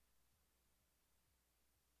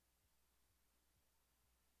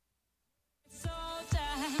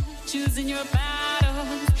choosing your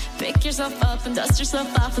battles. Pick yourself up and dust yourself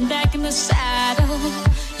off and back in the saddle.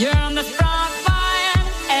 You're on the front line,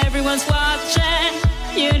 everyone's watching.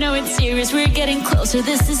 You know it's serious, we're getting closer,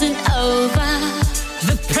 this isn't over.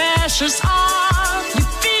 The pressure's on, you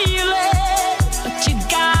feel it, but you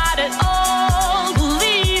got it all,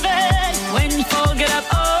 believe it. When you fall, get up,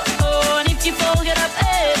 oh, oh, and if you fall, get up,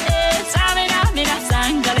 eh, eh. Samina, mina,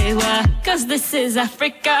 sangalewa, cause this is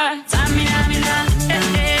Africa. Samina, mina, eh,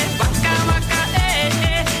 eh, waka, waka, eh,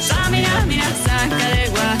 eh. Samina, mina,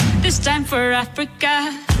 sangalewa, this time for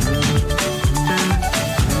Africa.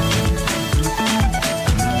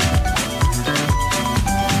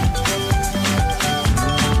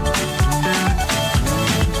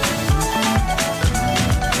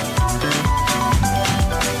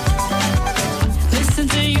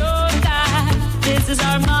 This is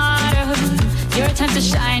our motto. Your time to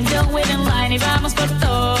shine. Don't wait in line. Y vamos por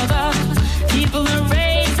todo. People are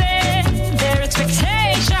raising their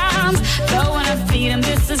expectations. Go on and feed them.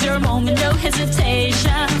 This is your moment. No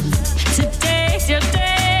hesitation. Today's your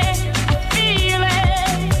day. I feel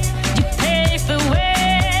it. You pave the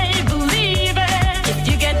way. Believe it. If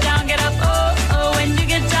you get down, get up. Oh, oh. When you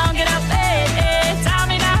get down, get up. Hey, hey.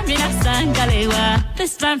 Tamina, mina, sangalewa.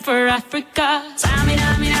 This time for Africa.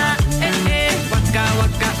 Tamina, mina, eh, eh. Waka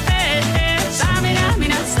waka eh eh, samina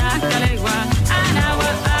mina sangalewa, anawa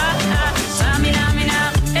ah ah, samina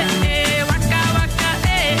mina eh eh, waka waka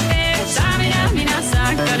eh eh, samina mina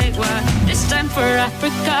sangalewa. This time for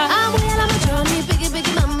Africa. I'm well on my journey, biggie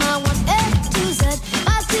biggie mama, one A to Z.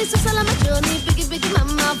 My sister's all on my journey, biggie biggie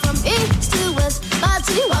mama, from east to west. My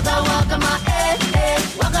city waka waka my eh eh,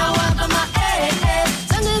 waka waka my eh eh.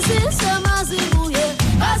 Sangin sin sama zibuye,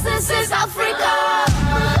 'cause this is Africa.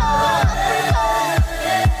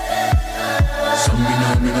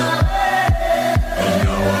 Samina mina,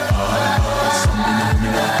 anawa ah, samina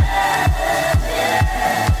mina,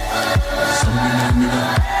 samina mina,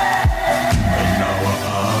 anawa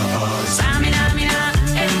ah, samina mina,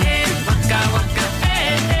 eh eh, waka waka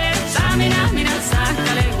eh eh, samina mina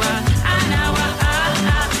sangalewa, anawa ah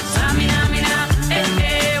ah, samina mina, eh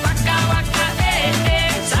eh, waka waka eh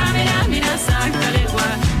eh, samina mina sangalewa.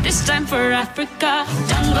 This time for Africa,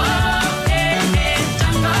 Jungle, eh eh,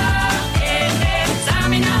 jungle.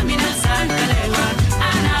 Samina mina sangalewa,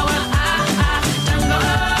 anawa ah ah, tango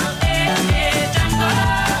eh eh, tango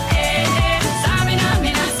eh eh, samina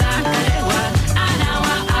mina sangalewa,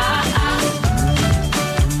 anawa ah ah.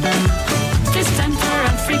 This time for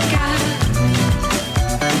Africa,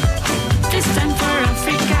 this time for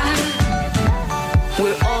Africa.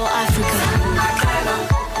 We're all Africa,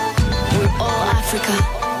 we're all Africa.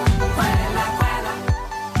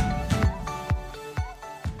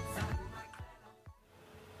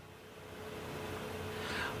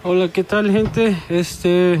 Hola, ¿qué tal, gente?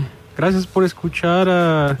 Gracias por escuchar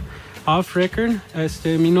a Off Record.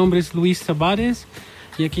 Mi nombre es Luis Tavares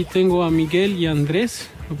y aquí tengo a Miguel y Andrés.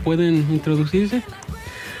 ¿Pueden introducirse?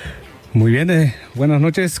 Muy bien, buenas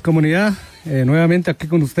noches, comunidad. Nuevamente aquí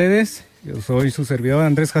con ustedes. Yo soy su servidor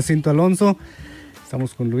Andrés Jacinto Alonso.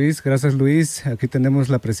 Estamos con Luis. Gracias, Luis. Aquí tenemos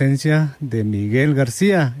la presencia de Miguel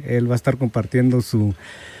García. Él va a estar compartiendo su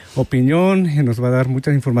opinión y nos va a dar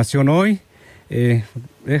mucha información hoy.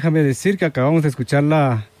 Déjame decir que acabamos de escuchar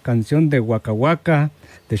la canción de Waka Waka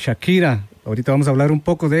de Shakira. Ahorita vamos a hablar un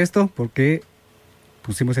poco de esto porque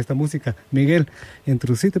pusimos esta música. Miguel,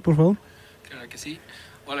 introducite, por favor. Claro que sí.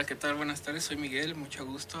 Hola, ¿qué tal? Buenas tardes, soy Miguel, mucho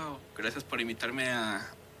gusto. Gracias por invitarme a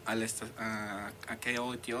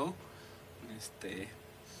KOTO.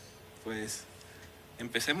 Pues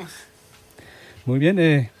empecemos. Muy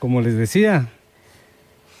bien, como les decía,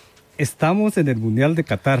 estamos en el Mundial de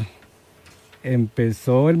Qatar.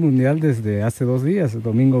 Empezó el Mundial desde hace 2 días, el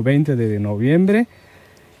domingo 20 de noviembre,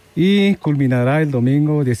 y culminará el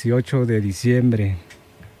domingo 18 de diciembre.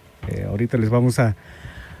 Ahorita les vamos a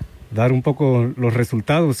dar un poco los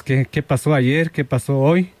resultados, qué pasó ayer, qué pasó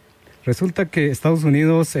hoy. Resulta que Estados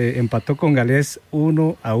Unidos empató con Gales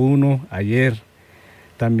 1-1 ayer.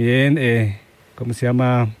 También,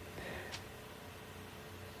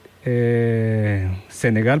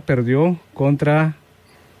 Senegal perdió contra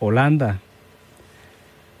Holanda.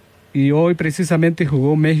 Y hoy precisamente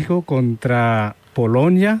jugó México contra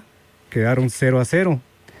Polonia, quedaron 0-0.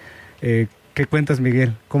 ¿Qué cuentas,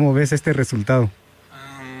 Miguel? ¿Cómo ves este resultado?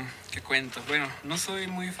 ¿Qué cuento? Bueno, no soy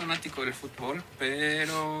muy fanático del fútbol,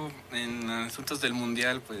 pero en asuntos del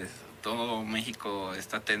Mundial, pues todo México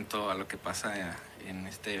está atento a lo que pasa en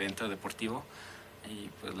este evento deportivo. Y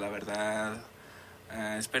pues la verdad,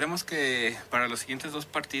 esperemos que para los siguientes 2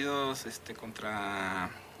 partidos contra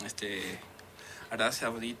Arabia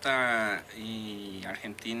Saudita y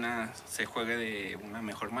Argentina se juegue de una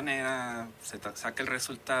mejor manera, saque el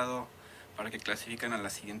resultado para que clasifiquen a la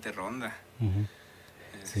siguiente ronda. Uh-huh.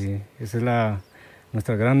 Sí, esa es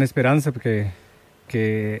nuestra gran esperanza,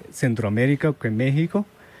 que Centroamérica, que México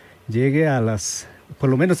llegue por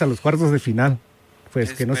lo menos a los cuartos de final,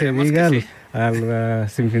 pues que no se diga sí. a la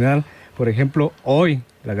semifinal. Por ejemplo, hoy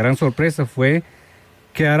la gran sorpresa fue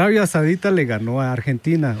que Arabia Saudita le ganó a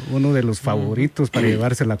Argentina, uno de los favoritos para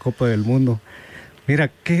llevarse la Copa del Mundo.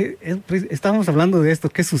 Mira, estábamos hablando de esto,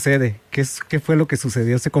 ¿qué sucede? ¿Qué fue lo que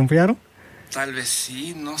sucedió? ¿Se confiaron? Tal vez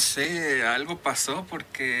sí, no sé, algo pasó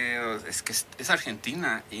porque es que es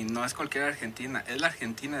Argentina y no es cualquier Argentina, es la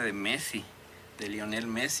Argentina de Messi, de Lionel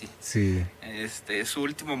Messi. Sí. Es su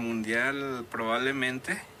último mundial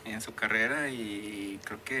probablemente en su carrera y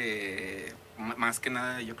creo que más que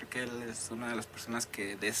nada yo creo que él es una de las personas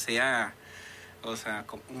que desea, o sea,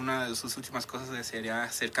 una de sus últimas cosas desearía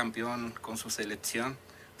ser campeón con su selección.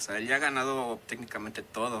 O sea, él ya ha ganado técnicamente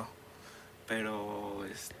todo, pero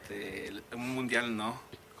un mundial no,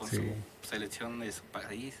 con su selección de su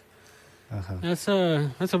país. Ajá.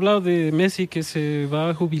 Has hablado de Messi que se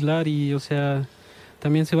va a jubilar y, o sea,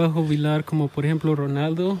 también se va a jubilar como por ejemplo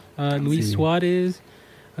Ronaldo, a Luis Suárez,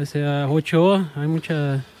 o sea, Ochoa. Hay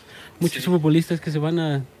muchos futbolistas que se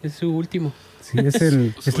van es su último. Sí,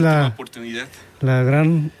 es la oportunidad. La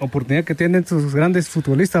gran oportunidad que tienen sus grandes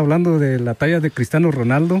futbolistas, hablando de la talla de Cristiano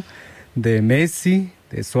Ronaldo, de Messi,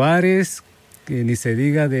 de Suárez, que ni se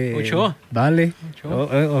diga de Ochoa. Vale.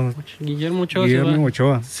 Guillermo Ochoa. Guillermo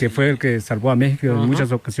Ochoa, que fue el que salvó a México en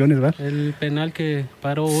muchas ocasiones, ¿verdad? El penal que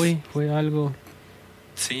paró hoy fue algo...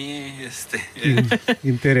 Sí,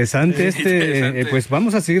 interesante. Interesante. Pues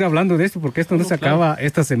vamos a seguir hablando de esto, porque esto no se acaba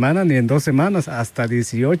esta semana ni en 2 semanas, hasta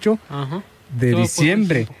 18 de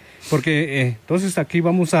diciembre. Porque entonces aquí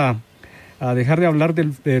vamos a dejar de hablar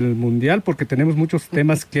del mundial, porque tenemos muchos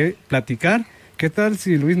temas que platicar. ¿Qué tal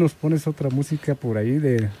si, Luis, nos pones otra música por ahí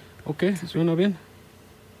de... Ok, suena bien.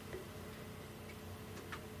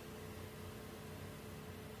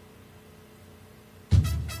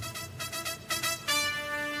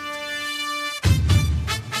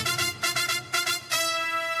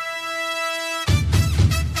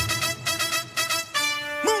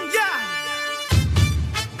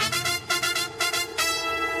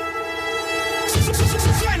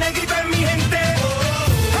 Suena el grito en mi gente.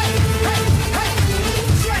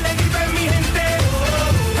 Suena el grito en mi gente.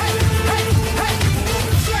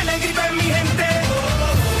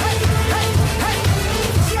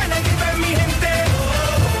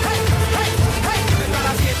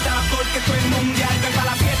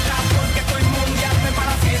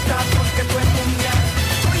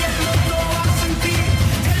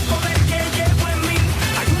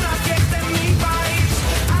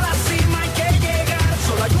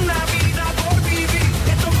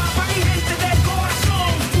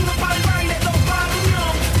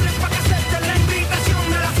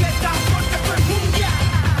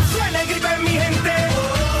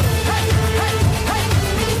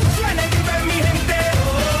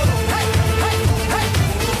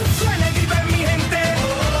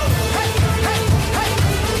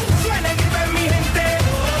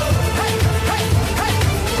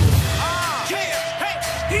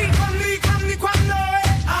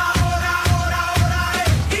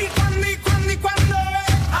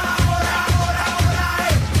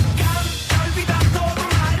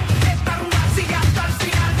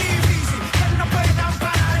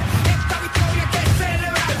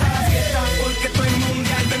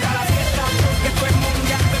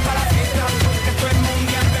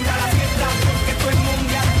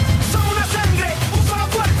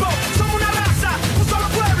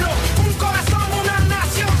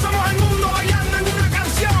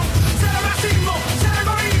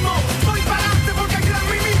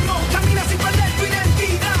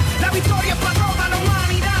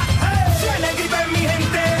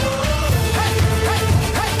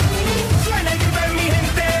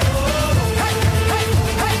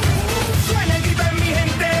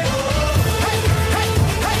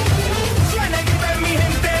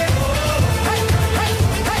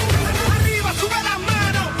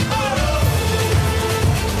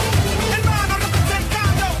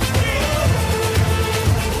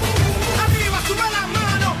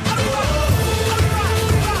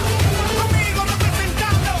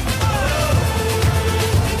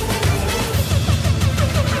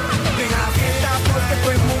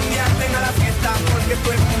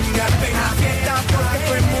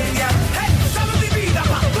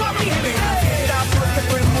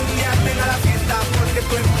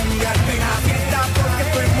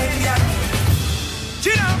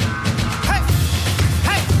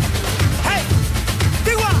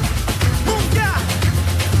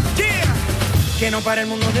 que no para el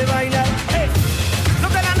mundo de bailar. Hey, no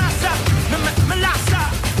te la NASA, me laza.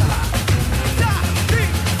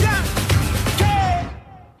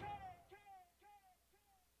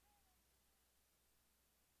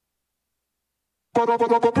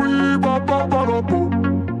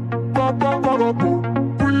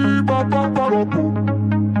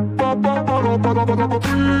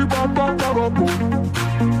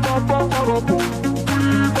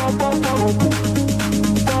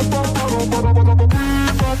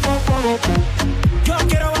 Yo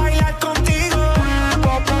quiero bailar contigo.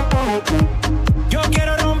 Yo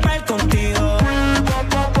quiero romper contigo.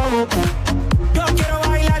 Yo quiero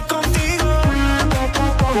bailar contigo.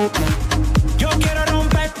 Yo quiero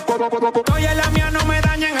romper. Oye, la mía no me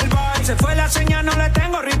daña en el vibe. Se fue la señal, no le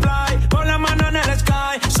tengo reply. Pon la mano en el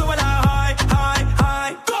sky. Sube la high, high,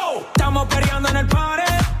 high. Go. Estamos peleando en el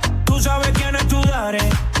party. Tú sabes quién es tu daddy.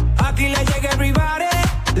 Aquí le llega everybody.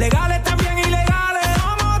 Legales también ilegales.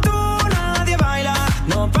 Como tú nadie baila.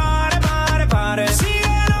 No pare, pare, pare.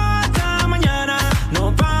 Síguelo hasta mañana.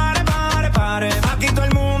 No pare, pare, pare. Aquí todo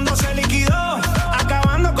el mundo se liquidó.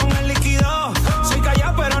 Acabando con el líquido. Soy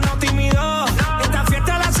callado pero no tímido. Esta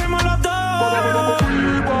fiesta la hacemos los dos.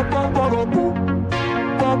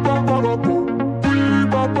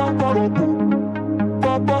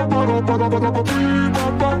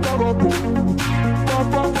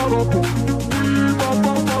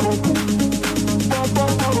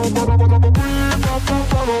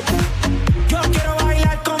 Yo quiero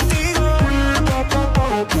bailar contigo.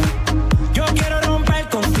 Yo quiero romper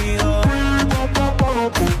contigo.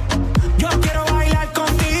 Yo quiero bailar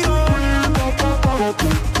contigo.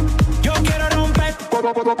 Yo quiero romper.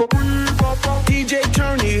 DJ,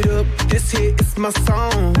 turn it up. This hit is my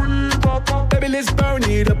song. Baby, let's burn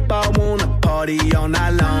it up. I wanna party all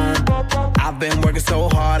night long. I've been working so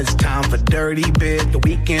hard, it's time for dirty bit. The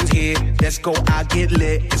weekend's here, let's go out, get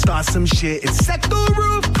lit, and start some shit. And set the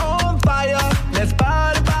roof on fire. Let's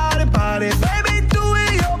party, party, party. Baby, tú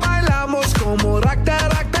y yo bailamos como rock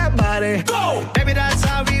that body. Go. Baby, that's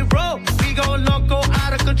how we roll. We go loco,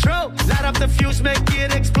 out of control. Light up the fuse, make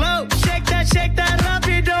it explode. Shake that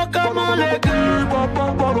rapido, come on, let go.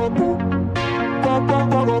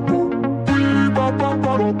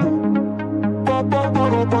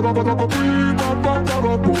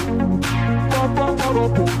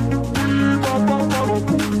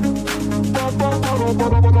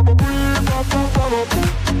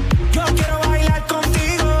 Yo quiero bailar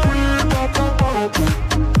contigo.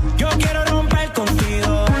 Yo quiero romper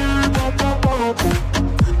contigo.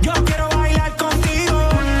 Yo quiero bailar contigo.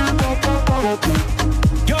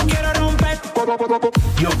 Yo quiero romper.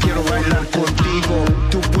 Yo quiero bailar contigo,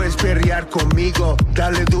 tú puedes perrear conmigo.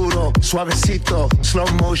 Dale duro, suavecito, slow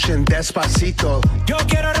motion, despacito. Yo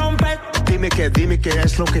quiero romper. Dime que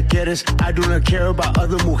es lo que quieres. I do not care about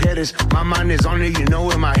other mujeres. My mind is on it, you know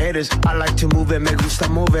where my head is. I like to move it, me gusta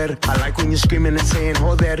mover. I like when you're screaming and saying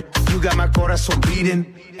joder. You got my corazón beating,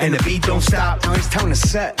 and the beat don't stop. Now it's time to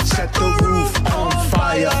set the roof on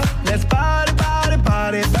fire. Let's party, party,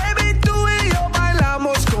 party. Baby, tú y yo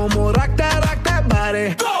bailamos como rock that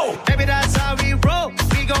body. Go. Baby, that's how we roll.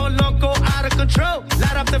 We go loco, out of control.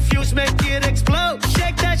 Light up the fuse, make it explode.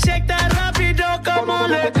 Shake that rapido, come on,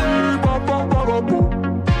 let go.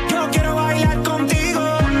 Yo quiero bailar contigo.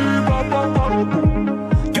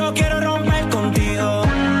 Yo quiero romper contigo.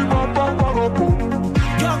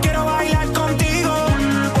 Yo quiero bailar contigo.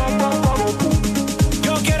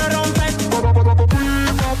 Yo quiero romper.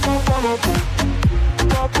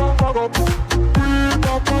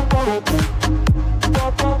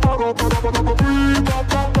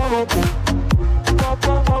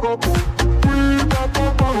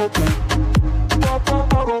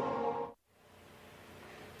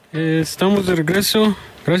 Estamos de regreso.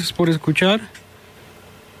 Gracias por escuchar.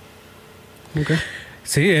 Okay.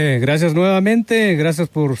 Sí, gracias nuevamente. Gracias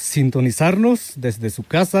por sintonizarnos desde su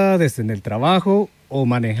casa, desde en el trabajo o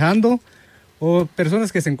manejando. O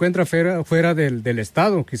personas que se encuentran fuera del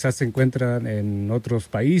estado, quizás se encuentran en otros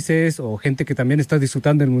países, o gente que también está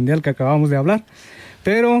disfrutando del mundial que acabamos de hablar.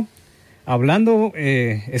 Pero hablando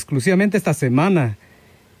exclusivamente esta semana,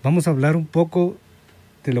 vamos a hablar un poco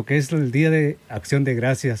de lo que es el Día de Acción de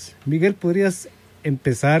Gracias. Miguel, ¿podrías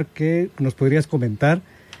empezar? ¿Qué nos podrías comentar?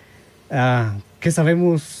 ¿Qué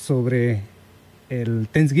sabemos sobre el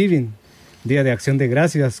Thanksgiving, Día de Acción de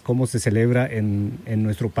Gracias? ¿Cómo se celebra en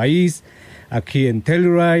nuestro país? Aquí en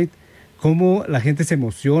Telluride, cómo la gente se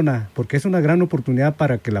emociona, porque es una gran oportunidad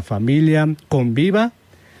para que la familia conviva,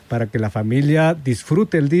 para que la familia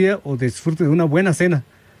disfrute el día o disfrute de una buena cena.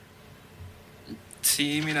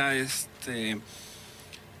 Sí, mira, ¿qué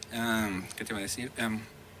te iba a decir?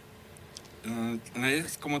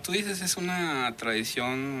 Como tú dices, es una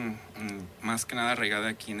tradición más que nada arraigada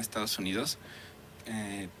aquí en Estados Unidos,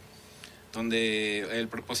 donde el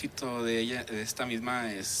propósito de esta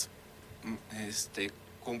misma es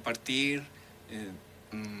compartir,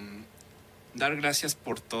 dar gracias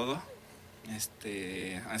por todo.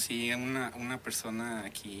 Así una persona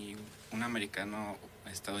aquí, un americano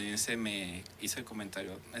estadounidense, me hizo el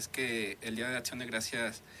comentario: es que el Día de Acción de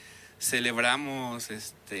Gracias celebramos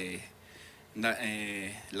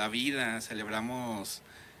la vida, celebramos,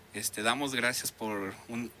 damos gracias por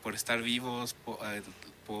estar vivos,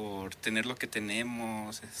 por tener lo que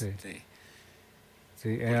tenemos.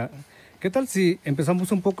 Sí, ¿qué tal si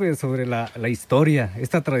empezamos un poco sobre la historia?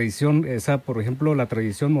 Esta tradición, por ejemplo, la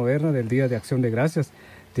tradición moderna del Día de Acción de Gracias,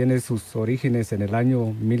 tiene sus orígenes en el año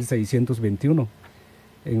 1621,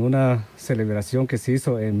 en una celebración que se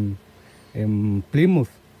hizo en Plymouth,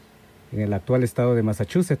 en el actual estado de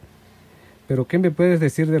Massachusetts. Pero ¿qué me puedes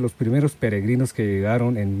decir de los primeros peregrinos que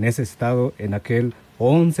llegaron en ese estado en aquel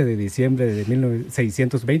 11 de diciembre de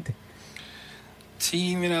 1620?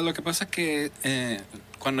 Sí, mira, lo que pasa que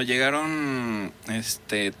cuando llegaron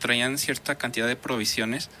traían cierta cantidad de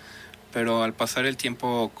provisiones, pero al pasar el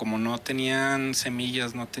tiempo, como no tenían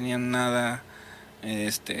semillas, no tenían nada,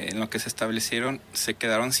 en lo que se establecieron, se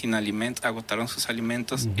quedaron sin alimentos, agotaron sus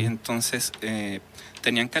alimentos. Uh-huh. Y entonces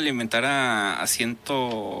tenían que alimentar a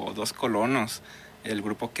 102 colonos, el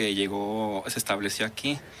grupo que llegó, se estableció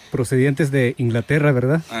aquí. Procedientes de Inglaterra,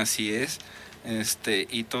 ¿verdad? Así es.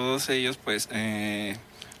 Y todos ellos, pues,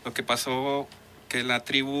 lo que pasó, que la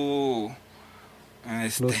tribu...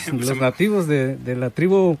 los nativos de la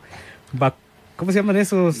tribu... ¿Cómo se llaman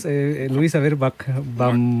esos, Luis? A ver,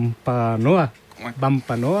 Wampanoag,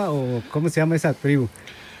 o ¿cómo se llama esa tribu?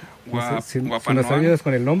 Si nos ayudas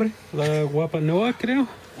con el nombre. La Wampanoag, creo.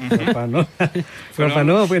 Uh-huh.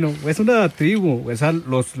 Wampanoag, bueno, es una tribu. O sea,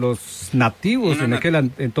 los nativos en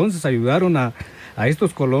aquel entonces ayudaron a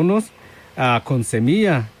estos colonos con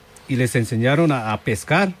semilla y les enseñaron a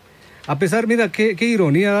pescar. A pesar, mira, qué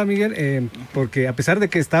ironía, Miguel, porque a pesar de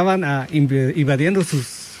que estaban invadiendo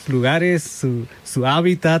sus lugares, su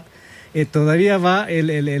hábitat, todavía va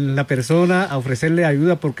la persona a ofrecerle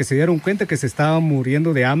ayuda porque se dieron cuenta que se estaban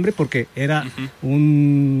muriendo de hambre porque era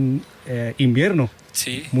un invierno.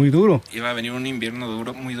 Sí, muy duro. Iba a venir un invierno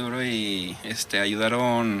muy duro y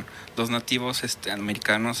ayudaron los nativos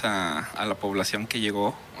americanos a la población que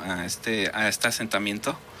llegó a este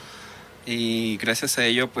asentamiento, y gracias a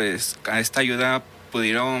ello, pues, a esta ayuda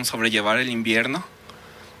pudieron sobrellevar el invierno.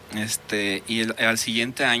 Y al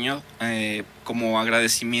siguiente año, como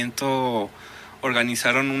agradecimiento,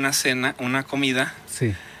 organizaron una cena, una comida,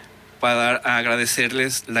 sí, para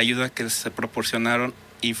agradecerles la ayuda que se proporcionaron,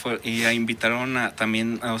 y invitaron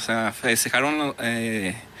también, o sea, festejaron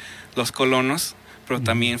los colonos, pero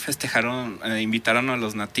también invitaron a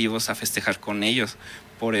los nativos a festejar con ellos.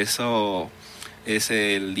 Por eso es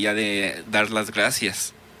el día de dar las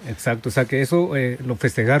gracias. Exacto, o sea que eso lo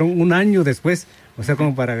festejaron un año después, o sea,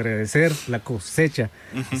 como para agradecer la cosecha,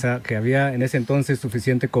 o sea, que había en ese entonces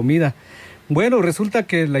suficiente comida. Bueno, resulta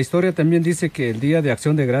que la historia también dice que el Día de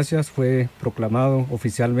Acción de Gracias fue proclamado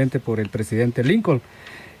oficialmente por el presidente Lincoln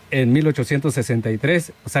en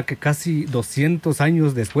 1863, o sea que casi 200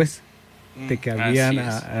 años después de que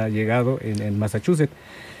habían llegado en Massachusetts.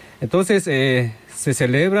 Entonces, se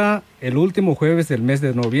celebra el último jueves del mes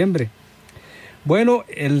de noviembre. Bueno,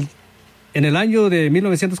 en el año de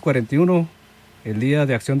 1941, el Día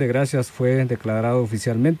de Acción de Gracias fue declarado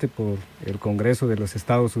oficialmente por el Congreso de los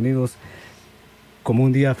Estados Unidos como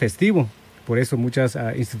un día festivo. Por eso muchas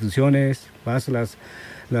instituciones, más las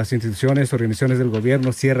instituciones, organizaciones del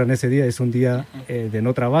gobierno cierran ese día. Es un día de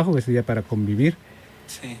no trabajo, es un día para convivir.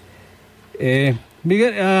 Sí.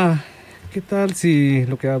 Miguel, ¿qué tal si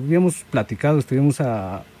lo que habíamos platicado, estuvimos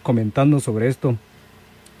comentando sobre esto?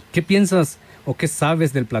 ¿Qué piensas o qué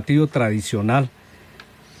sabes del platillo tradicional?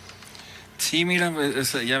 Sí, mira,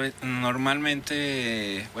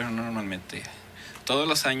 normalmente, todos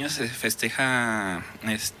los años se festeja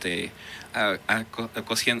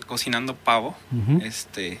cocinando pavo, uh-huh.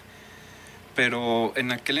 Pero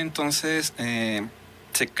en aquel entonces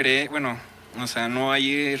se cree, o sea, no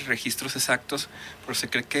hay registros exactos, pero se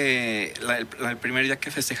cree que el primer día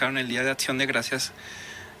que festejaron el Día de Acción de Gracias,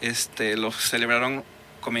 lo celebraron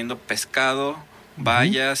comiendo pescado,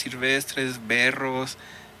 bayas silvestres, berros,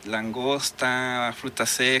 langosta, frutas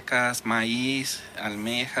secas, maíz,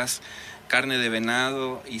 almejas, carne de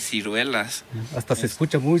venado y ciruelas. Hasta se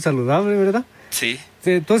escucha muy saludable, ¿verdad? Sí.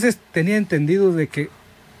 Entonces tenía entendido de que,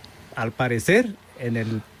 al parecer, en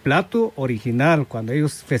el plato original, cuando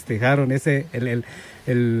ellos festejaron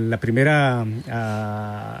la primera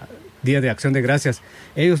Día de Acción de Gracias,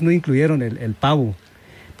 ellos no incluyeron el pavo,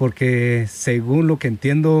 porque según lo que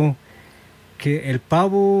entiendo, que el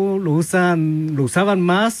pavo lo usaban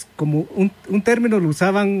más como un término, lo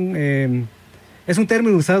usaban, es un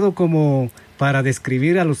término usado como para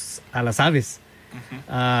describir a las aves.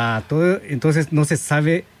 Entonces no se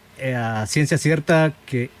sabe a ciencia cierta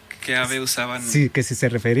 ¿qué ave usaban? Sí, que si se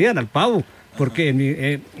referían al pavo,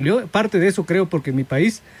 porque yo parte de eso creo, porque en mi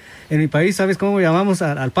país, ¿sabes cómo llamamos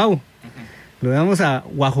al pavo? Lo llamamos a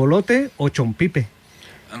guajolote o chompipe.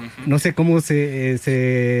 No sé cómo se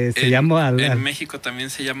llama. En México también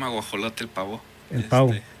se llama guajolote el pavo. El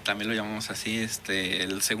pavo. También lo llamamos así.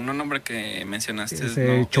 El segundo nombre que mencionaste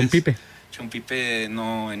es chompipe. Chompipe,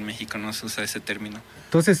 no, en México no se usa ese término.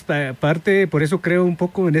 Entonces, por eso creo un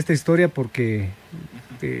poco en esta historia, porque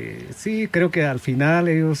sí, creo que al final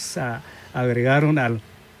ellos agregaron al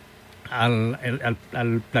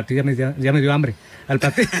platillo, ya me dio hambre,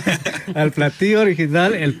 al platillo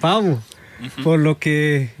original el pavo. Por lo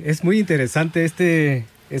que es muy interesante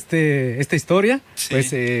esta historia. Sí.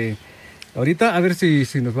 Pues ahorita a ver si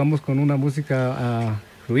nos vamos con una música,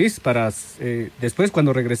 Luis, para después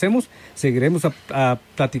cuando regresemos seguiremos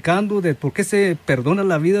platicando de por qué se perdona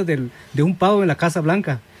la vida de un pavo en la Casa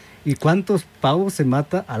Blanca y cuántos pavos se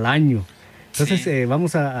mata al año. Entonces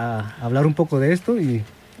vamos a hablar un poco de esto y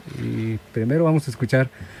primero vamos a escuchar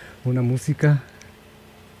una música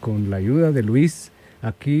con la ayuda de Luis,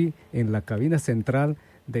 aquí en la cabina central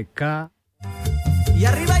de K. Y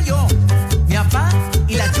arriba yo, mi papá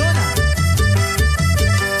y la chona.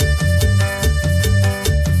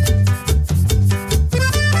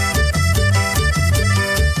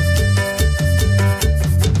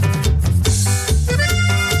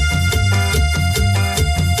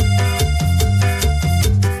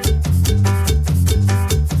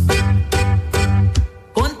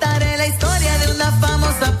 Contaré la historia de una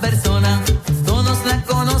famosa persona. Todos la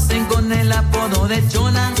conocen con el apodo de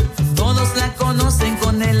Chona. Todos la conocen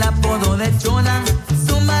con el apodo de Chona.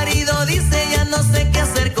 Su marido dice ya no sé qué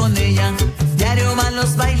hacer con ella. Diario va a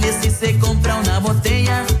los bailes y se compra una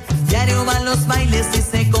botella. Diario va a los bailes y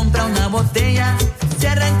se compra una botella. Se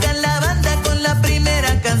arranca la banda con la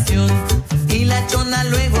primera canción. Y la Chona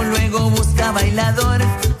luego busca bailador.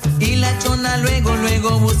 Y la Chona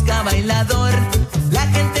luego busca bailador. La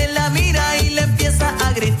gente la mira y le empieza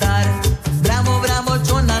a gritar. Bravo, bravo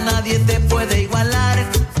Chona, nadie te puede igualar.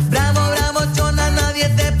 Bravo, bravo Chona, nadie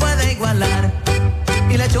te puede igualar.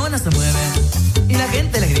 Y la Chona se mueve y la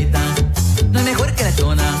gente le grita. No hay mejor que la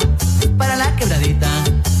Chona para la quebradita.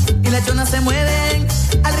 Y la Chona se mueve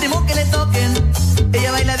al ritmo que le toquen.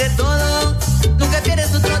 Ella baila de todo, nunca pierde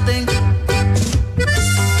su trote.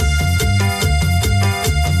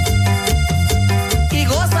 Y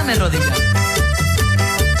gózame rodilla.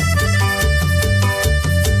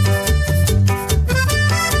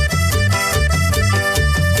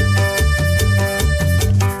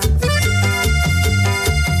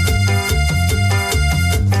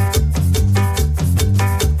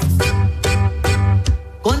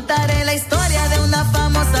 Contaré la historia de una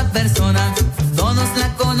famosa persona. Todos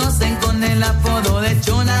la conocen con el apodo de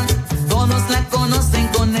Chona. Todos la conocen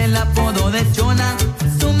con el apodo de Chona.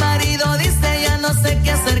 Su marido dice ya no sé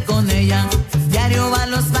qué hacer con ella. Diario va a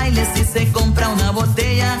los bailes y se compra una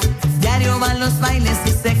botella. Diario va a los bailes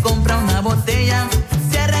y se compra una botella.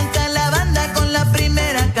 Se arranca la banda con la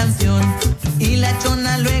primera canción. Y la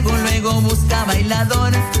Chona luego busca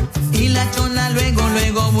bailador. Y la Chona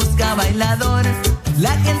luego busca bailador.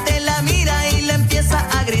 La gente la mira y le empieza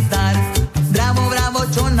a gritar. Bravo, bravo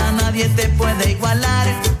Chona, nadie te puede igualar.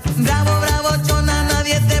 Bravo, bravo Chona,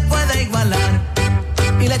 nadie te puede igualar.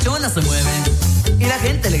 Y la Chona se mueve y la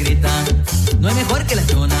gente le grita. No hay mejor que la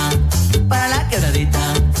Chona para la quebradita.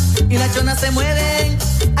 Y la Chona se mueve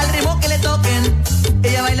al ritmo que le toquen.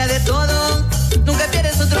 Ella baila de todo, nunca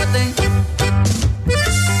pierde su trote.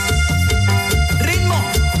 Ritmo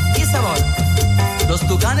y sabor. Los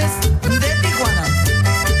Tucanes de Tijuana.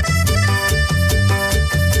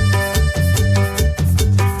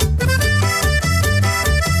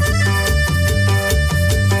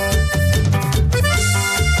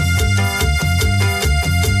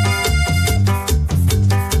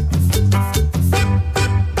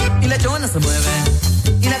 Y la Chona se mueve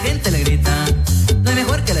y la gente le grita. No hay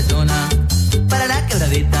mejor que la Chona para la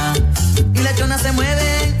quebradita. Y la Chona se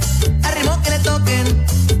mueve al ritmo que le toquen.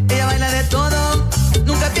 Ella baila de todo,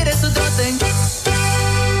 nunca pierde su trote.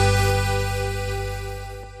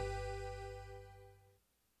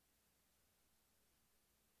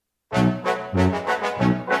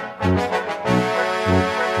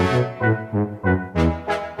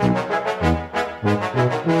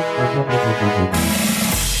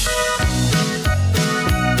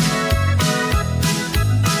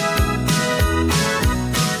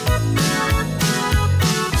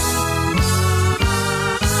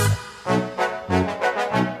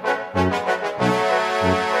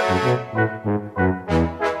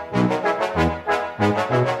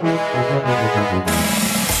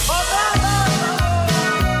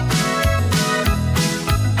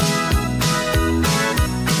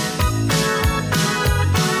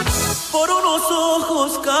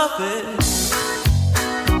 café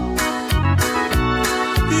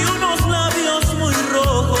y unos labios muy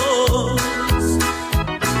rojos.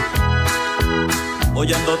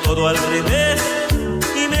 Hoy ando todo al revés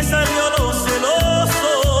y me salió lo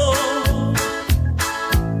celoso.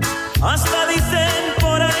 Hasta dicen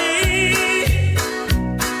por ahí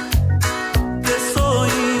que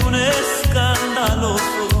soy un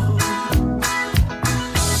escandaloso.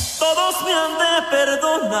 Todos me han de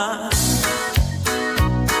perdonar,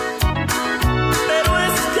 pero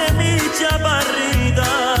es que mi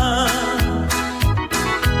chaparrita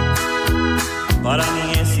para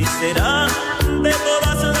mí es y será de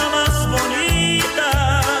todas la más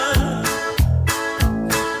bonita,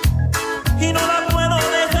 y no la puedo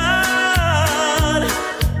dejar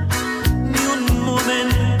ni un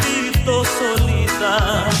momentito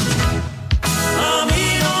solita. A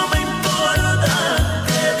mí no me importa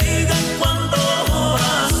que digan cuando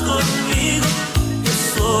vas conmigo que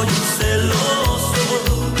soy un celoso,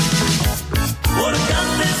 porque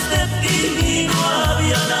antes de ti no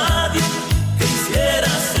había nadie que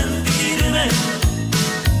hiciera sentirme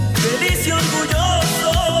feliz y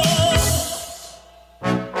orgulloso.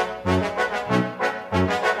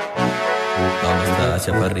 ¿Dónde estás,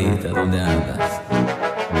 chaparrita? ¿Dónde andas? ¿Dónde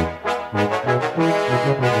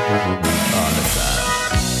estás?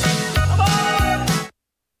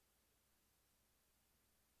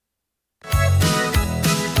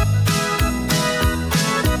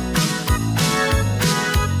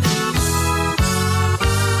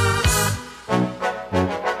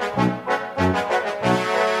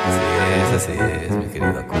 Así es, mi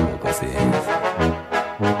querida Coco, así es.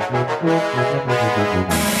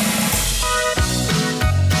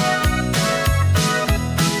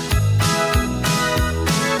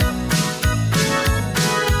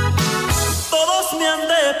 Todos me han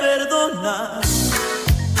de perdonar,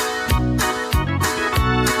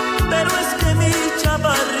 pero es que mi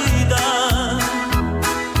chaparrita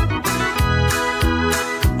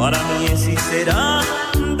para mí es y será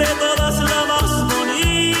de todas la más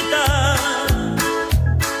bonita,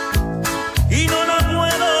 y no la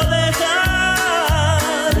puedo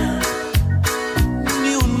dejar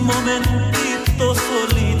ni un momentito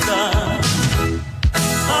solita.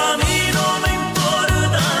 A mí no me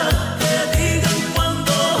importa que digan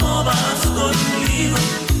cuando vas conmigo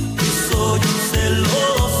que soy un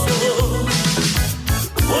celoso,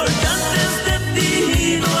 porque antes de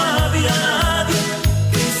ti no había nadie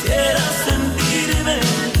que hiciera sentirme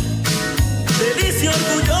feliz y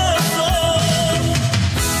orgulloso.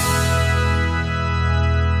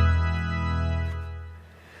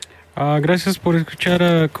 Gracias por escuchar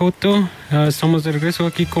a Coto. Estamos de regreso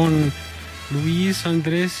aquí con Luis,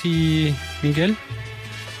 Andrés y Miguel.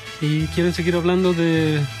 ¿Y quieren seguir hablando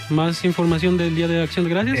de más información del Día de Acción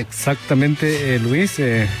de Gracias? Exactamente, Luis,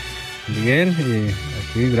 Miguel,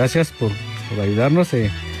 aquí gracias por ayudarnos.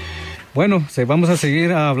 Bueno, vamos a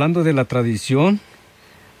seguir hablando de la tradición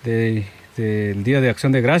del Día de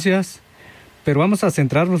Acción de Gracias, pero vamos a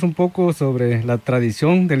centrarnos un poco sobre la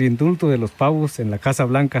tradición del indulto de los pavos en la Casa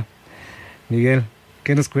Blanca. Miguel,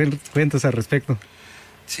 ¿qué nos cuentas al respecto?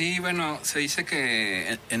 Sí, bueno, se dice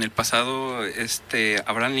que en el pasado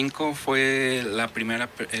Abraham Lincoln fue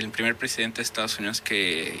el primer presidente de Estados Unidos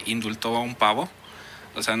que indultó a un pavo.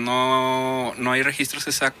 O sea, no hay registros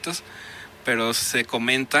exactos, pero se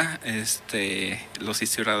comenta, los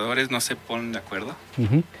historiadores no se ponen de acuerdo.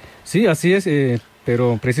 Uh-huh. Sí, así es,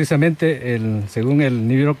 pero precisamente según el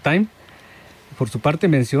New York Times, por su parte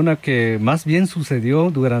menciona que más bien sucedió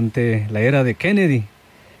durante la era de Kennedy,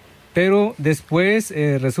 pero después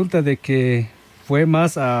resulta de que fue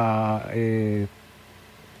más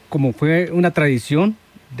como fue una tradición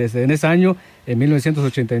desde en ese año, en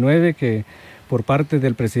 1989, que por parte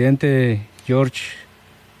del presidente George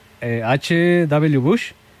H.W.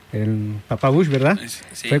 Bush, el papá Bush, ¿verdad?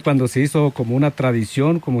 Sí. Fue cuando se hizo como una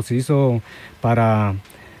tradición, como se hizo para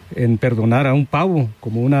perdonar a un pavo,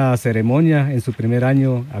 como una ceremonia en su primer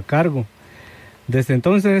año a cargo. Desde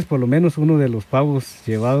entonces, por lo menos uno de los pavos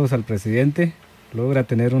llevados al presidente logra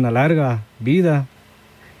tener una larga vida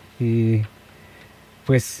y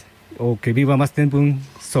pues, o que viva más tiempo en un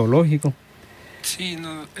zoológico. Sí,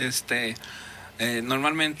 no,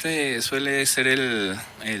 normalmente suele ser el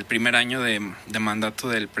primer año de mandato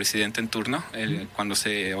del presidente en turno, cuando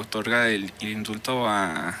se otorga el indulto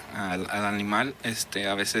al animal.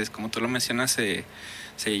 A veces, como tú lo mencionas, se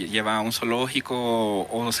lleva a un zoológico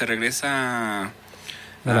o se regresa a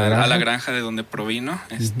la granja de donde provino,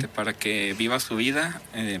 para que viva su vida.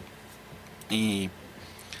 Y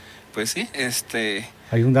pues sí,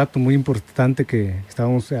 Hay un dato muy importante que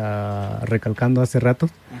estábamos recalcando hace rato.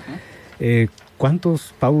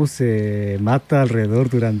 ¿cuántos pavos se mata alrededor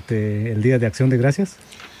durante el Día de Acción de Gracias?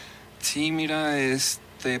 Sí, mira,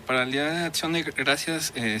 para el Día de Acción de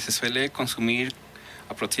Gracias se suele consumir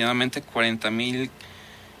aproximadamente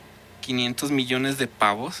 40,500 millones de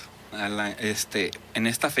pavos en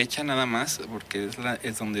esta fecha nada más, porque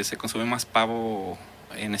es donde se consume más pavo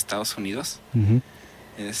en Estados Unidos. Uh-huh.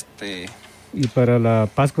 Y para la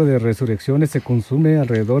Pascua de Resurrecciones se consume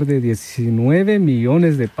alrededor de 19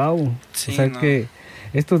 millones de pavo. Sí, o sea que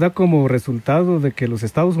esto da como resultado de que los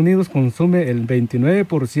Estados Unidos consume el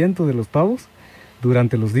 29% de los pavos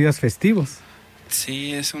durante los días festivos.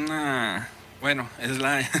 Sí, es la es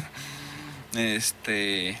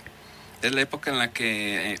la época en la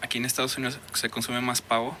que aquí en Estados Unidos se consume más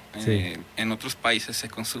pavo. Sí. En otros países se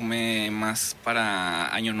consume más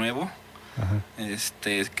para Año Nuevo. Ajá. Que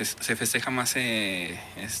se festeja más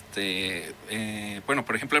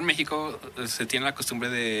por ejemplo en México se tiene la costumbre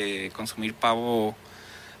de consumir pavo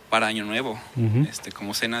para Año Nuevo, uh-huh.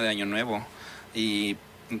 Como cena de Año Nuevo. Y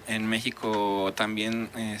en México también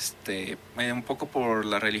un poco por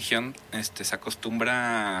la religión se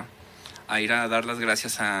acostumbra a ir a dar las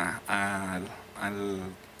gracias a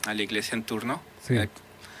la iglesia en turno. Sí. A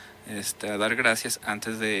dar gracias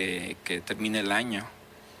antes de que termine el año.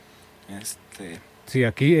 Sí,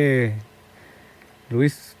 aquí,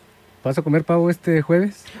 Luis, ¿vas a comer pavo este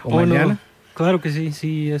jueves o mañana? No. Claro que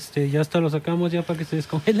sí, ya hasta lo sacamos ya para que se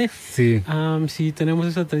descongele. Sí. Sí, tenemos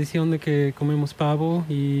esa tradición de que comemos pavo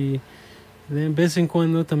y de vez en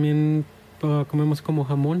cuando también comemos como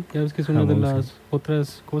jamón. Ya ves que es una de las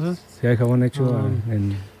otras cosas. Sí, hay jamón hecho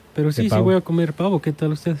pero sí voy a comer pavo. ¿Qué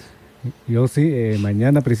tal ustedes? Yo sí,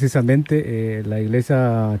 mañana precisamente la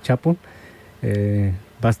iglesia Chapel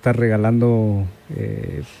va a estar regalando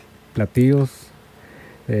platillos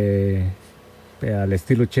al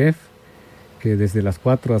estilo chef, que desde las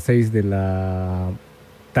 4 a 6 de la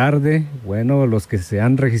tarde, los que se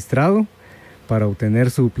han registrado para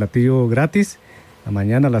obtener su platillo gratis,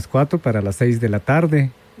 mañana a las 4 para las 6 de la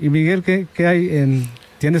tarde. Y Miguel, ¿qué hay?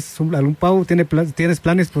 ¿Tienes algún pavo? ¿Tienes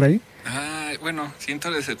planes por ahí? Bueno,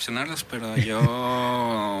 siento decepcionarlos, pero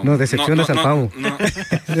yo... No, decepcionas al pavo. No.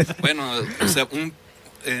 Bueno, o sea,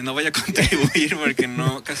 no voy a contribuir porque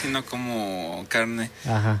casi no como carne.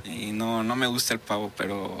 Ajá. Y no me gusta el pavo,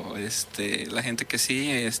 pero la gente que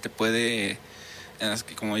sí puede,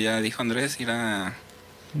 como ya dijo Andrés, ir a...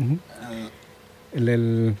 Uh-huh.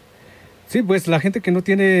 Sí, pues la gente que no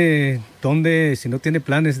tiene si no tiene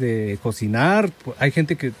planes de cocinar, hay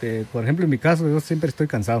gente que, por ejemplo, en mi caso, yo siempre estoy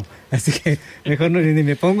cansado, así que mejor ni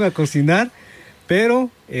me pongo a cocinar, pero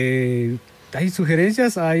hay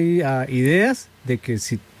sugerencias, hay ideas de que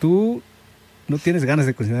si tú no tienes ganas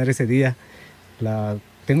de cocinar ese día,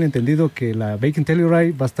 tengo entendido que la Bacon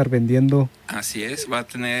Telluride va a estar vendiendo. Así es, va a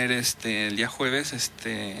tener el día jueves,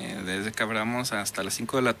 desde que abramos hasta las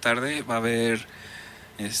 5 de la tarde, va a haber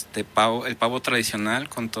el pavo tradicional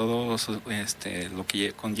con todo lo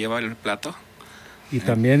que conlleva el plato. Y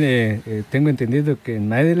también tengo entendido que en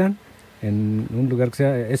Maryland, en un lugar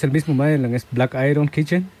que es el mismo Maryland, es Black Iron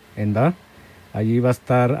Kitchen, en Bar. Allí se va a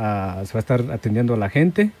estar atendiendo a la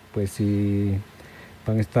gente, pues si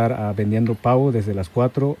van a estar vendiendo pavo desde las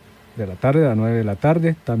 4 de la tarde a las 9 de la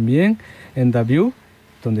tarde. También en The View,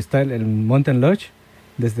 donde está el Mountain Lodge,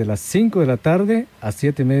 desde las 5 de la tarde a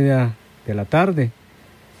 7:30 de la tarde.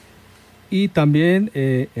 Y también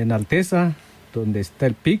en Alteza, donde está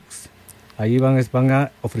el Pix, ahí van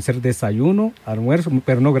a ofrecer desayuno, almuerzo,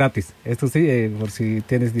 pero no gratis. Esto sí, por si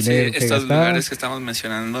tienes dinero que estos gastar. Lugares que estamos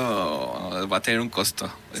mencionando va a tener un costo.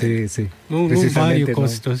 Sí. Varios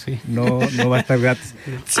costos, sí. No va a estar gratis.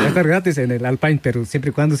 Sí. Va a estar gratis en el Alpine, pero siempre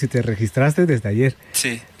y cuando si te registraste desde ayer.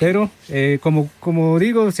 Sí. Pero como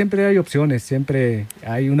digo, siempre hay opciones, siempre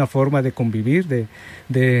hay una forma de convivir,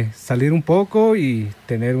 de salir un poco y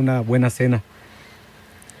tener una buena cena.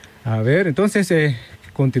 A ver, entonces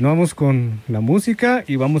continuamos con la música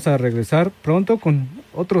y vamos a regresar pronto con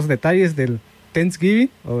otros detalles del Thanksgiving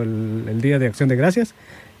o el Día de Acción de Gracias.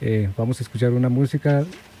 Vamos a escuchar una música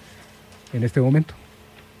en este momento.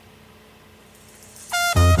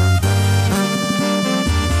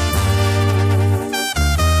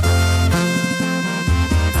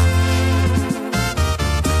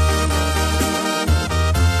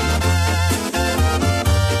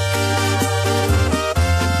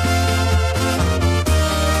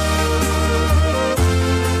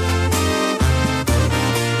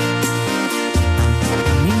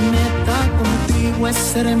 Es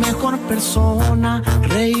ser mejor persona,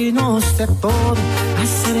 reírnos de todo,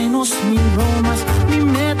 hacernos mil bromas. Mi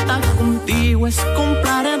meta contigo es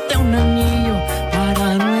comprarte un anillo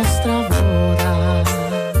para nuestra boda.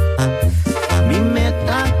 Mi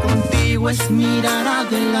contigo es mirar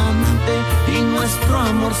adelante y nuestro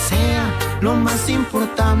amor sea lo más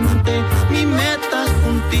importante. Mi meta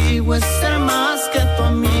contigo es ser más que tu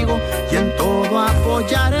amigo y en todo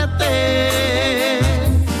apoyarte.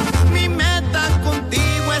 Mi meta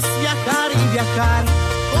contigo es viajar y viajar,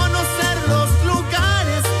 conocer los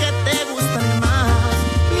lugares que te gustan más.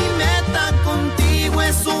 Mi meta contigo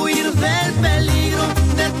es huir del peligro,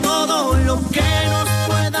 de todo lo que nos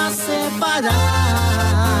pueda separar.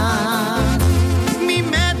 Mi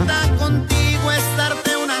meta contigo es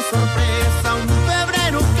darte una sorpresa, un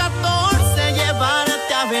febrero 14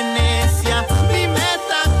 llevarte a Venecia. Mi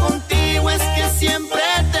meta contigo es que siempre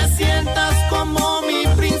te sientas como mi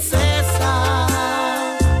princesa.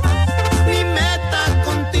 Mi meta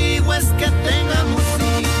contigo es que tengamos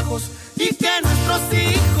hijos y que nuestros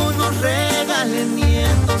hijos nos regalen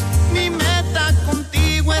nietos. Mi meta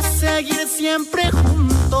contigo es seguir siempre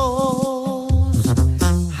juntos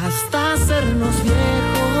hasta hacernos viejos.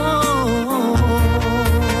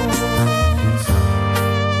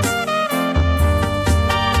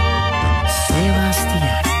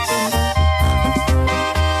 Sebastianes.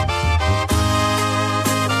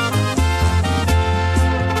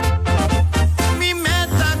 Mi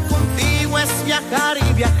meta contigo es viajar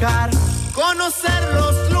y viajar, conocer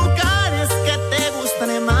los lugares que te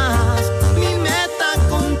gustan más. Mi meta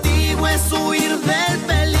contigo es huir del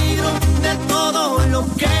peligro, de todo lo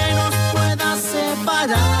que nos pueda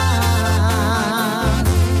separar.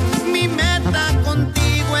 Mi meta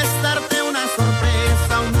contigo es darte una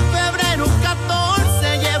sorpresa, un febrero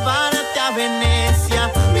 14 llevarte a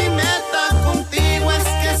Venecia. Mi meta contigo es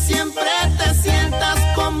que siempre te sientas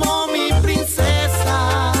como mi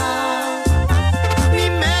princesa. Mi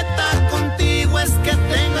meta contigo es que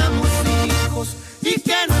tengamos hijos y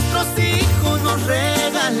que nuestros hijos nos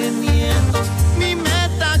regalen nietos. Mi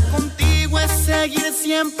meta contigo es seguir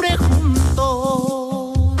siempre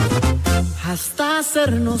juntos hasta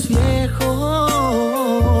hacernos viejos.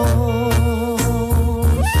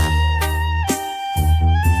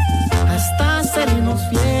 Hasta hacernos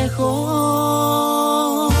viejos.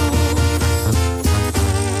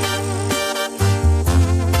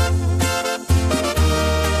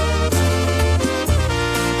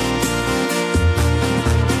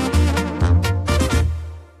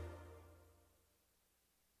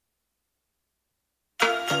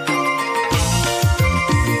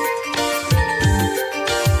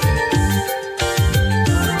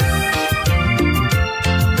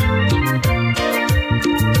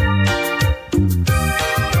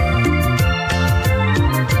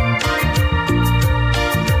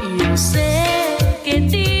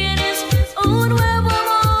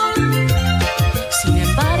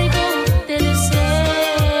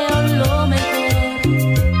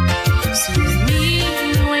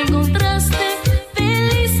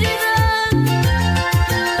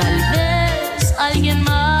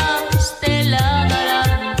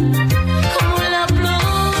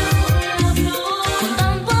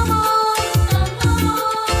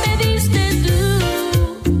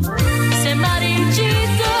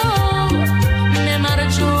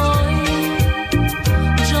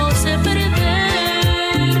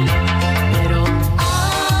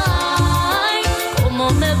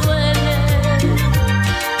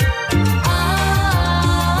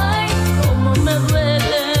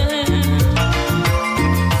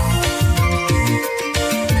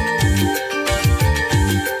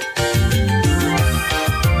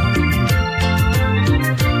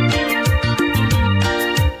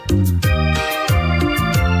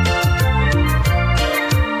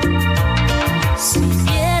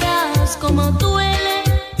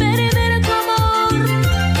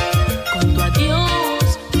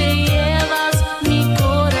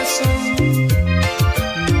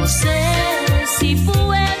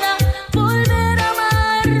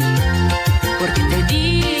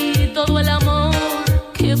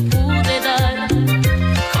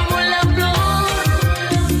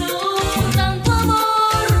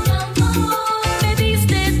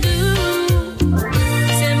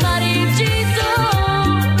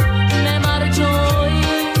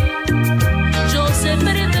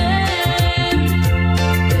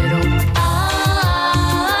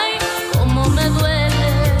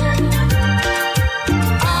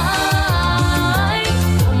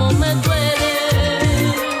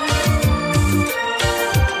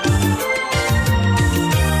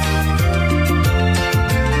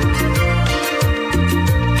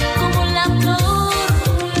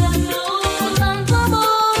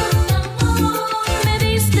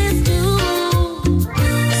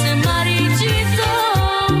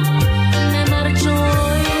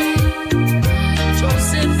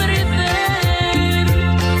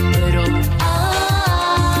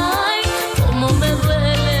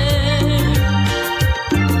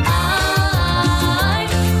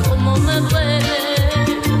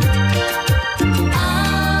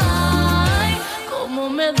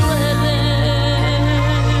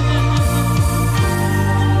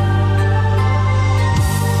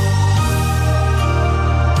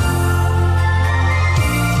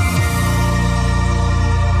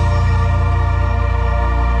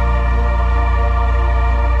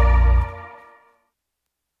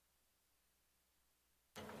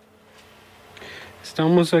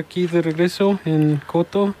 estamos aquí de regreso en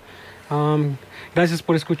Coto. Gracias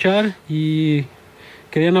por escuchar y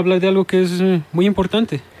querían hablar de algo que es muy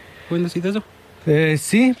importante. ¿Pueden decir eso?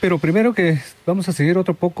 Sí, pero primero que vamos a seguir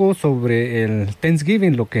otro poco sobre el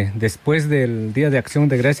Thanksgiving, lo que después del Día de Acción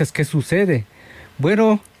de Gracias, ¿qué sucede?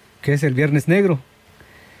 Bueno, ¿qué es el Viernes Negro?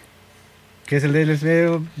 ¿Qué es el Viernes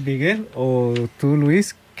Negro, Miguel? ¿O tú,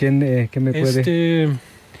 Luis? ¿Quién me puede...?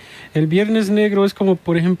 El Viernes Negro es como,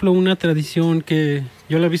 por ejemplo, una tradición que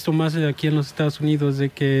yo la he visto más aquí en los Estados Unidos, de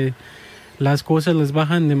que las cosas les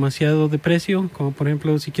bajan demasiado de precio, como por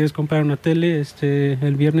ejemplo si quieres comprar una tele,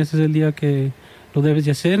 el viernes es el día que lo debes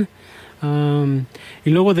de hacer. Y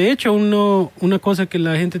luego de hecho una cosa que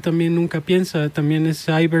la gente también nunca piensa también es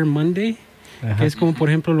Cyber Monday. Ajá. Que es como por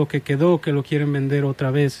ejemplo lo que quedó, que lo quieren vender otra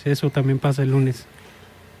vez. Eso también pasa el lunes.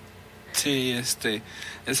 Sí,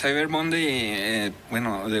 el Cyber Monday,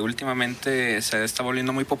 de últimamente se está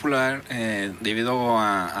volviendo muy popular debido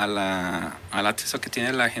al acceso que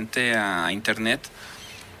tiene la gente a internet.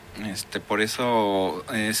 Por eso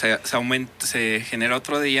se genera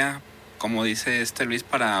otro día, como dice Luis,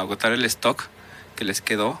 para agotar el stock que les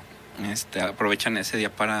quedó. Aprovechan ese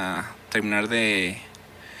día para terminar de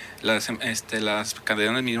las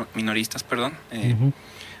cadenas minoristas,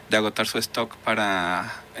 de agotar su stock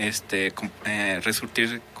para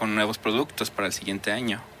resurtir con nuevos productos para el siguiente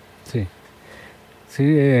año. Sí,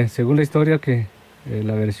 según la historia que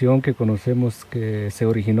la versión que conocemos que se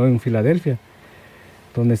originó en Filadelfia,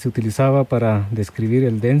 donde se utilizaba para describir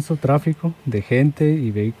el denso tráfico de gente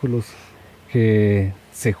y vehículos que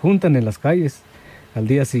se juntan en las calles al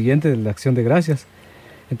día siguiente de la Acción de Gracias.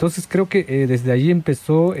 Entonces creo que desde allí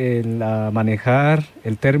empezó a manejar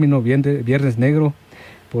el término Viernes Negro,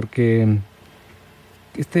 porque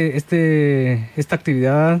esta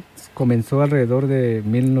actividad comenzó alrededor de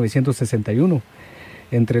 1961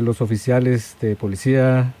 entre los oficiales de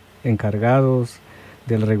policía encargados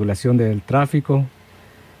de la regulación del tráfico,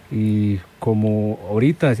 y como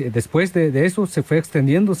ahorita, después de eso se fue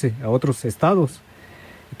extendiéndose a otros estados.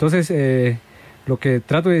 Entonces lo que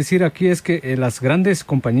trato de decir aquí es que las grandes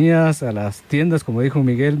compañías, a las tiendas, como dijo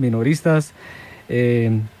Miguel, minoristas,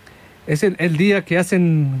 es el día que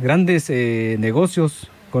hacen grandes negocios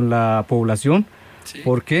con la población. Sí.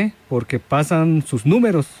 ¿Por qué? Porque pasan sus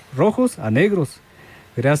números rojos a negros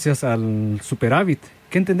gracias al superávit.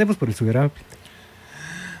 ¿Qué entendemos por el superávit?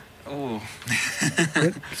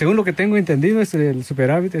 Según lo que tengo entendido, el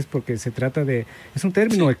superávit es porque se trata es un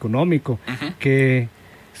término económico, que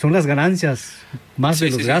son las ganancias más de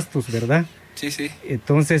los gastos, ¿verdad? Sí, sí.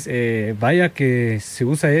 Entonces, vaya que se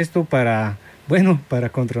usa esto para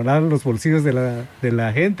controlar los bolsillos de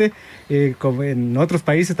la gente. Como en otros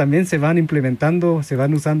países también se van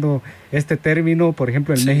usando este término. Por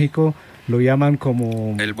ejemplo, en México lo llaman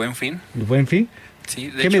como... El Buen Fin. El Buen Fin.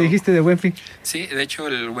 Sí, ¿Qué me dijiste de Buen Fin? Sí, de hecho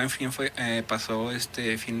el Buen Fin pasó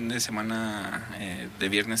este fin de semana de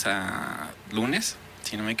viernes a lunes,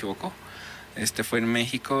 si no me equivoco. Fue en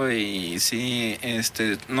México y sí,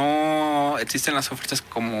 no existen las ofertas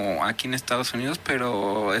como aquí en Estados Unidos,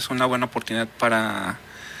 pero es una buena oportunidad para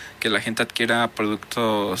que la gente adquiera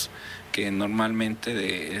productos que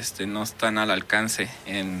normalmente no están al alcance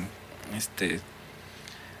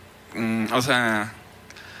no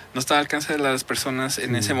está al alcance de las personas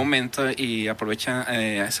en ese momento, y aprovechando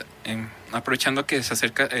que se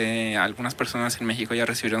acerca, algunas personas en México ya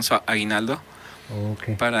recibieron su aguinaldo.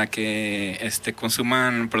 Okay. Para que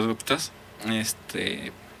consuman productos,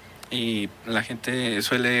 y la gente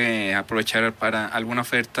suele aprovechar para alguna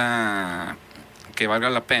oferta que valga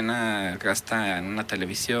la pena. Gasta en una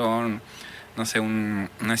televisión, no sé, una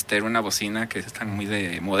estéreo, una bocina, que están muy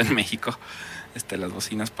de moda en México, las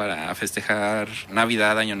bocinas para festejar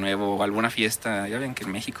Navidad, Año Nuevo o alguna fiesta. Ya ven que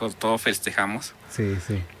en México todo festejamos. Sí.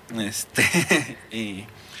 Y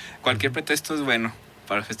cualquier pretexto es bueno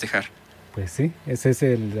para festejar. Pues sí,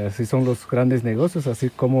 así son los grandes negocios, así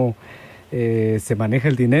como se maneja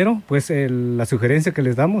el dinero. Pues la sugerencia que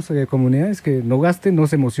les damos a comunidades es que no gasten, no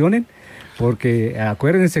se emocionen, porque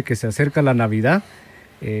acuérdense que se acerca la Navidad,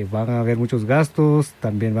 van a haber muchos gastos,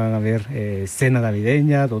 también van a haber cena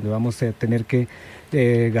navideña, donde vamos a tener que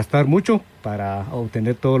gastar mucho para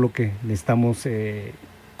obtener todo lo que necesitamos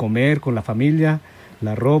comer con la familia,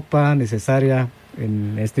 la ropa necesaria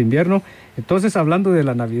en este invierno. Entonces, hablando de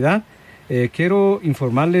la Navidad, quiero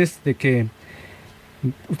informarles de que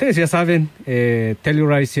ustedes ya saben,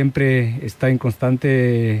 Telluride siempre está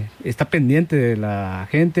pendiente de la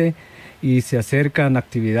gente, y se acercan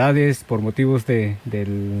actividades por motivos de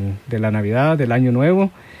la Navidad, del Año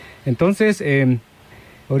Nuevo. Entonces,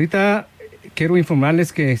 ahorita quiero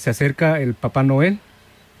informarles que se acerca el Papá Noel.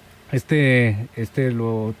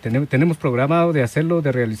 tenemos programado de hacerlo,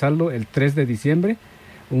 de realizarlo el 3 de diciembre.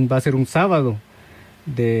 Va a ser un sábado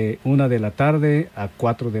de 1 de la tarde a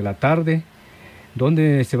 4 de la tarde.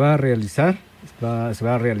 ¿Dónde se va a realizar? Se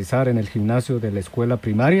va a realizar en el gimnasio de la escuela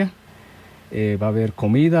primaria. Va a haber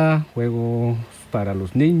comida, juegos para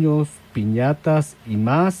los niños, piñatas y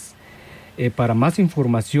más. Para más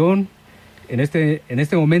información, en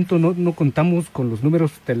este momento no contamos con los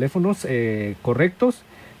números de teléfonos correctos,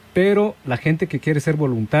 pero la gente que quiere ser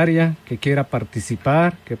voluntaria, que quiera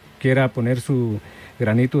participar, que quiera poner su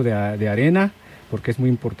granito de arena, porque es muy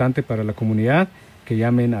importante para la comunidad, que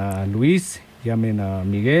llamen a Luis, llamen a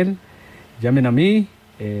Miguel, llamen a mí.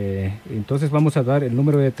 Entonces vamos a dar el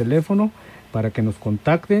número de teléfono para que nos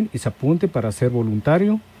contacten y se apunte para ser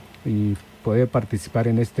voluntario y poder participar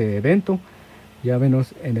en este evento.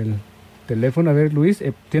 Llámenos en el teléfono. A ver, Luis,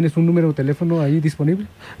 ¿tienes un número de teléfono ahí disponible?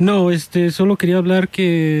 No, solo quería hablar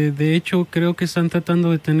que de hecho creo que están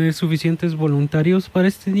tratando de tener suficientes voluntarios para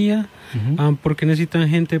este día, porque necesitan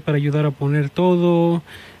gente para ayudar a poner todo,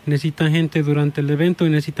 necesitan gente durante el evento y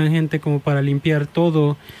necesitan gente como para limpiar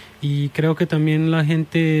todo. Y creo que también la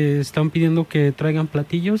gente están pidiendo que traigan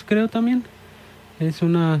platillos, creo también.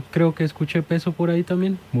 Creo que escuché peso por ahí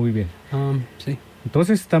también. Muy bien. Sí.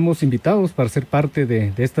 Entonces estamos invitados para ser parte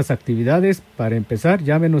de estas actividades. Para empezar,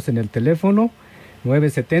 llámenos en el teléfono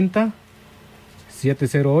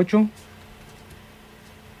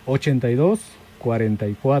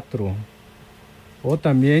 970-708-8244. O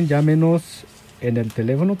también llámenos en el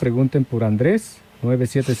teléfono, pregunten por Andrés,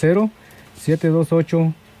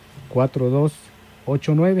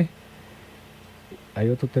 970-728-4289. Hay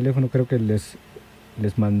otro teléfono, creo que les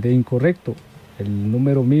mandé incorrecto. El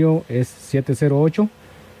número mío es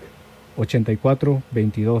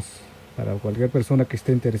 708-8422. Para cualquier persona que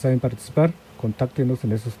esté interesada en participar, contáctenos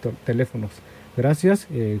en esos teléfonos. Gracias.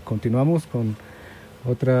 Continuamos con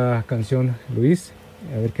otra canción, Luis.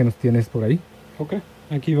 A ver qué nos tienes por ahí. Ok,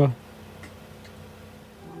 aquí va.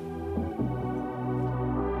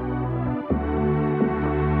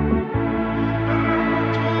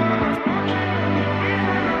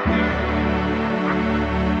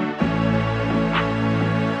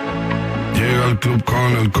 Al club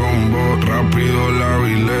con el combo, rápido, largo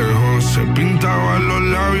y lejos. Se pintaban los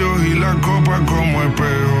labios y la copa como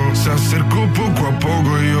espejo. Se acercó poco a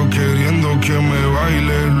poco y yo queriendo que me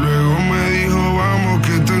baile. Luego me dijo, vamos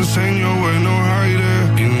que te enseño buenos aires.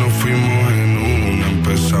 Y nos fuimos en una,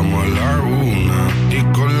 empezamos a la 1. Y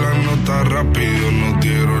con la nota rápido nos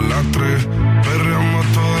dieron las 3. Perreamos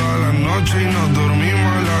toda la noche y nos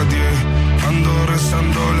dormimos a las 10. Ando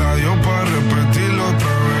rezando a Dios para repetirlo otra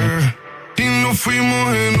vez. Y nos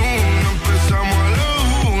fuimos en una, empezamos a la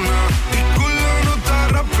 1. Y con la nota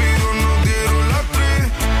rápido nos dieron las 3.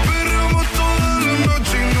 Perreamos toda la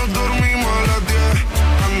noche y nos dormimos a las 10.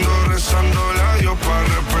 Ando rezándole a Dios para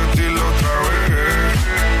repetirlo otra vez.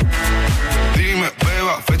 Dime,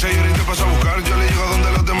 beba, fecha y ahorita paso a buscar. Yo le llego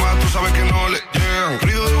donde los demás, tú sabes que no le llegan.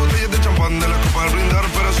 Ruido de botellas de champán de la copa al brindar,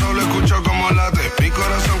 pero solo escucho como late mi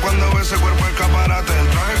corazón cuando ve ese cuerpo escaparate. El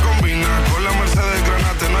traje combina con la Mercedes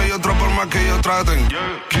Granate. No hay otro por más que ellos traten.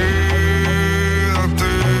 Quédate,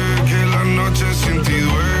 que la noche sin ti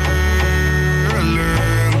duele.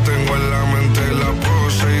 Tengo en la mente la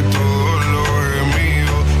pose y todos los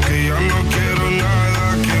gemidos. Que ya no quiero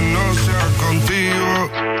nada que no sea contigo.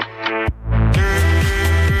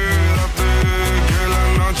 Quédate, que la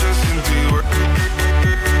noche sin ti duele.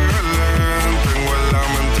 Tengo en la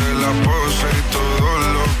mente la pose y todo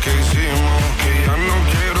lo que hicimos. Que ya no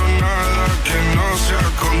quiero nada que no sea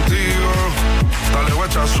contigo. Dale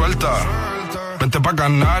guacha, suelta. Vente pa'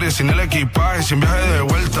 Canarias sin el equipaje, sin viaje de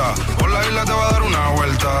vuelta. Por la isla te va a dar una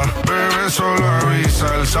vuelta. Bebé, solo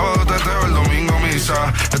avisa. El sábado teteo, el domingo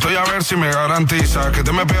misa. Estoy a ver si me garantiza que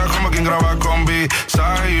te me pegas como quien graba con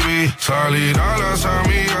B-Side. Salir a las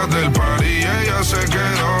amigas del party y ella se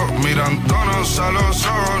quedó mirándonos a los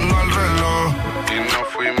ojos, no al reloj. Y nos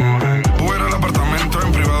fuimos en Uber al apartamento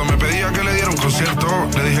en privado. Me pedía que le diera un concierto.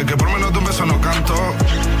 Le dije que por menos de un beso no canto.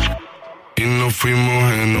 Y nos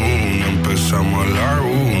fuimos en una, empezamos a la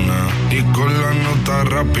 1. Y con la nota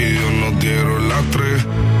rápido nos dieron las 3.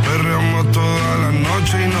 Perreamos toda la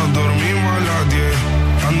noche y nos dormimos a las 10.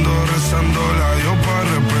 Ando rezándole a Dios para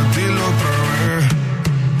repetirlo otra vez.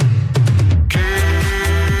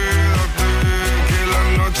 Quédate, que la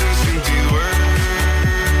noche sin ti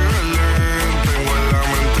duele. Tengo en la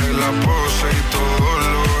mente la pose y todo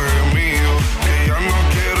lo gemido. Que ya no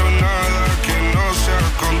quiero nada que no sea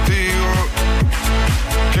contigo.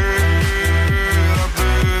 Quédate,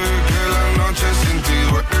 que la noche sin ti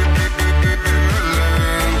duele.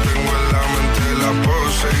 Tengo en la mente la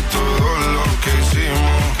pose y todo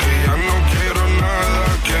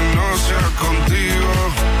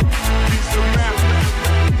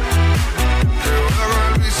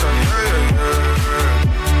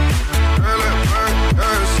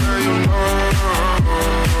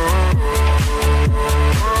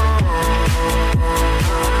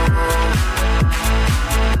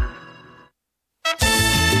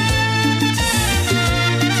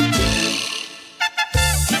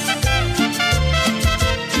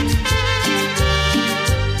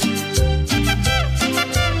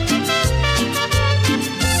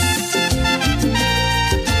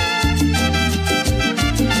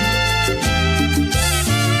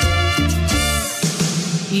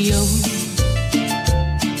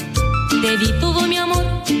te di todo mi amor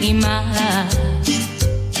y más.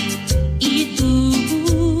 Y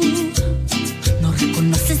tú no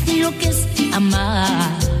reconoces ni lo que es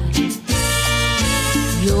amar.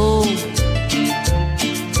 Yo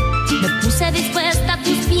me puse dispuesta a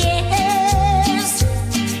tus pies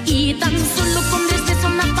y tan solo con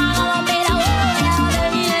deseos me apagaba, pero ahora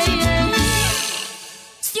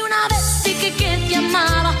si una vez dije que te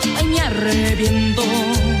amaba, ay, me arrepiento.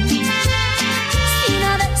 Si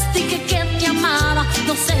una vez dije que te amaba,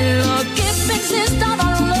 no sé lo que pensé,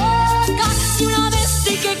 estaba loca. Si una vez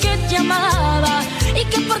dije que te amaba y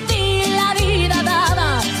que por ti la vida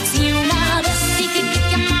daba. Si una vez dije que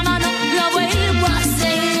te amaba, no lo vuelvo a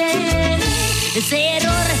hacer. Ese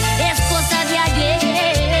error es cosa de ayer.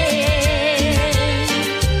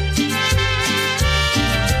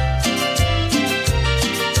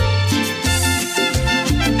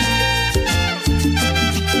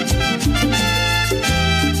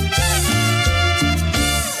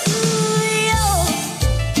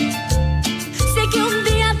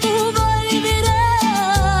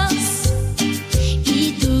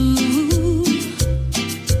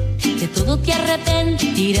 Te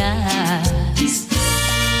arrepentirás.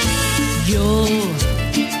 Yo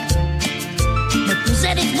me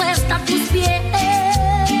puse dispuesta a tus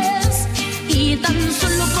pies y tan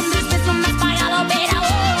solo con mis besos me has pagado, pero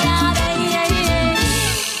ahora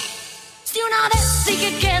si una vez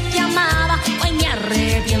dije que te amaba, hoy me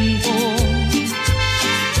arrepiento.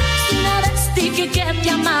 Si una vez dije que te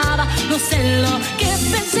amaba, no sé lo que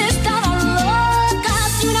pensé, estaba loca.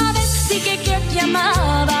 Si una vez dije que te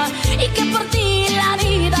amaba y que por ti la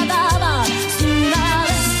vida daba. Si una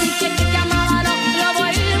vez dije que te amaba, no lo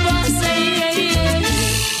vuelvo a hacer.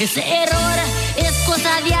 Ese error es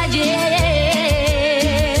cosa de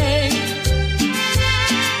ayer.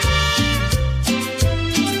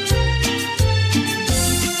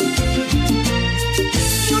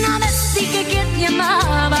 Si una vez dije que te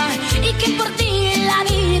amaba y que por ti la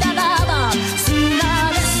vida daba. Si una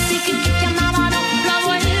vez dije que te amaba, no lo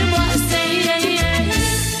vuelvo a hacer.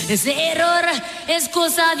 Ese error es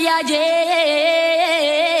cosa de ayer.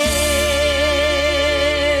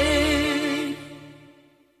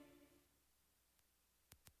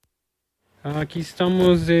 Aquí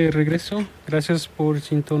estamos de regreso. Gracias por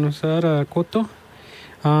sintonizar a Coto.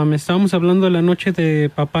 Estábamos hablando de la noche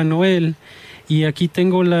de Papá Noel y aquí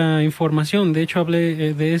tengo la información. De hecho,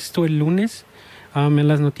 hablé de esto el lunes en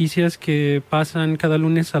las noticias que pasan cada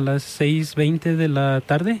lunes a las 6:20 de la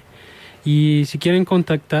tarde. Y si quieren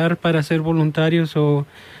contactar para ser voluntarios o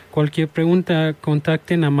cualquier pregunta,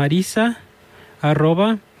 contacten a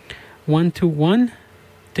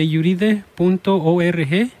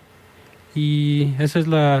marisa@121teyuride.org y esa es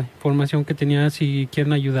la información que tenía si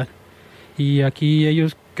quieren ayudar. Y aquí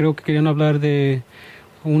ellos creo que querían hablar de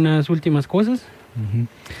unas últimas cosas.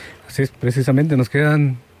 Así es, precisamente nos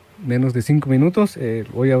quedan menos de 5 minutos.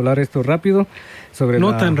 Voy a hablar esto rápido sobre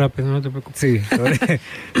no tan rápido, no te preocupes. Sí,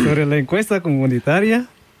 sobre la encuesta comunitaria.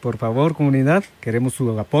 Por favor, comunidad, queremos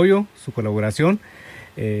su apoyo, su colaboración.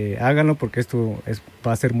 Háganlo porque esto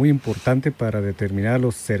va a ser muy importante para determinar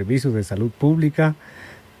los servicios de salud pública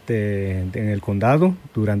en el condado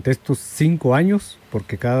durante estos 5 años,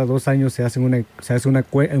 porque cada 2 años se hace una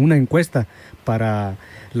encuesta para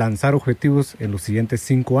lanzar objetivos en los siguientes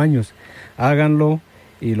 5 años. Háganlo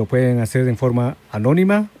y lo pueden hacer en forma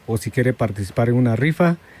anónima, o si quiere participar en una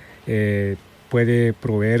rifa, puede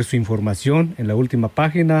proveer su información en la última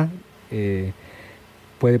página.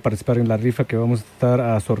 Puede participar en la rifa que vamos a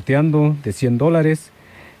estar sorteando de $100.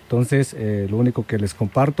 Entonces, lo único que les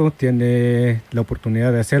comparto, tiene la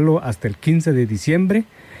oportunidad de hacerlo hasta el 15 de diciembre.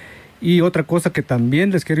 Y otra cosa que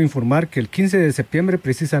también les quiero informar, que el 15 de septiembre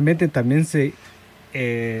precisamente también se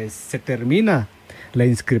termina la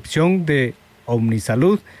inscripción de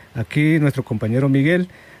Omnisalud. Aquí nuestro compañero Miguel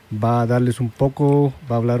va a darles va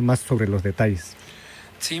a hablar más sobre los detalles.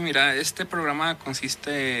 Sí, mira, este programa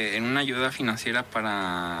consiste en una ayuda financiera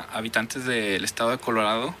para habitantes del estado de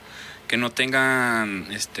Colorado que no tengan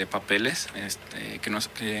papeles,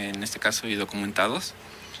 que en este caso indocumentados.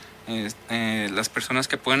 Las personas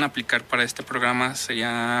que pueden aplicar para este programa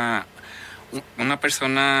sería una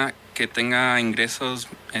persona que tenga ingresos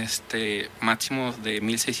máximos de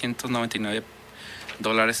 $1,699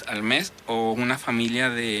 al mes, o una familia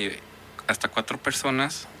de hasta 4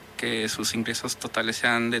 personas que sus ingresos totales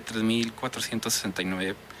sean de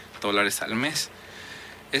 $3,469 al mes.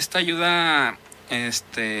 Esta ayuda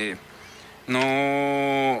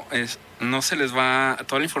no se les va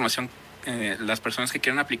toda la información. Las personas que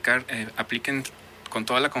quieran aplicar, apliquen con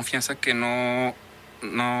toda la confianza, que no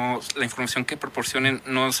la información que proporcionen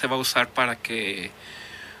no se va a usar para que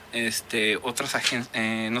otras agencias,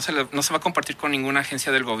 no se va a compartir con ninguna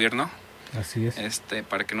agencia del gobierno. Así es.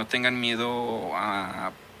 Para que no tengan miedo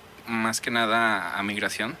a, más que nada, a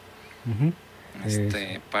migración. Uh-huh.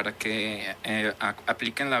 Para que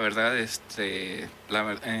apliquen la verdad,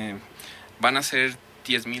 van a ser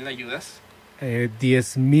 10,000 ayudas.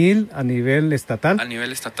 10,000 a nivel estatal. A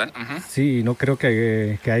nivel estatal, uh-huh. Sí, no creo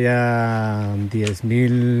que haya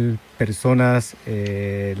 10,000 personas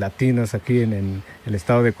latinas aquí en el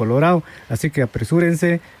estado de Colorado. Así que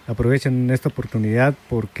apresúrense, aprovechen esta oportunidad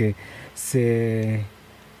porque se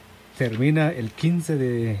termina el 15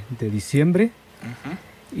 de diciembre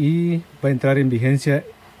uh-huh. y va a entrar en vigencia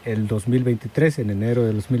el 2023, en enero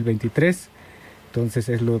del 2023. Entonces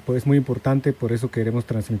es muy importante, por eso queremos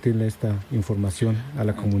transmitirle esta información a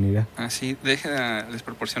la comunidad. Así, les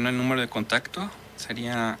proporciono el número de contacto.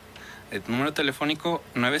 Sería el número telefónico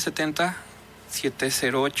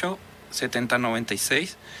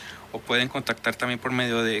 970-708-7096, o pueden contactar también por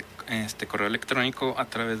medio de correo electrónico a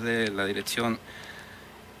través de la dirección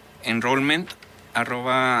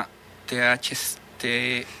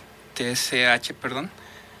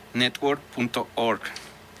enrollment@tsh.network.org.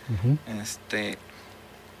 Uh-huh.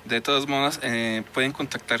 De todos modos, pueden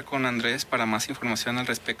contactar con Andrés para más información al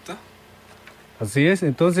respecto. Así es.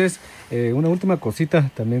 Entonces, una última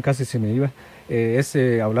cosita, también casi se me iba,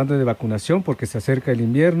 hablando de vacunación, porque se acerca el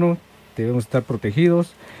invierno, debemos estar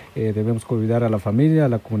protegidos, debemos cuidar a la familia, a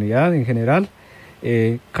la comunidad en general.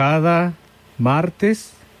 Cada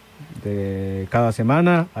martes de cada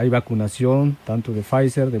semana hay vacunación, tanto de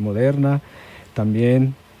Pfizer, de Moderna,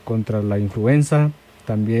 también contra la influenza.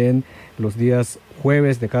 También los días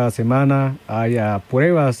jueves de cada semana hay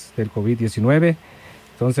pruebas del COVID-19.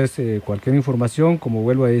 Entonces, cualquier información, como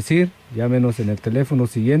vuelvo a decir, llámenos en el teléfono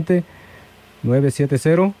siguiente,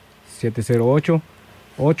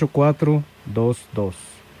 970-708-8422.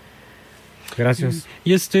 Gracias.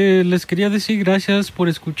 Y les quería decir gracias por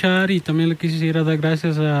escuchar, y también le quisiera dar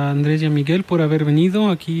gracias a Andrés y a Miguel por haber venido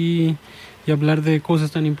aquí y hablar de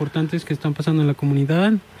cosas tan importantes que están pasando en la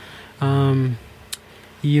comunidad.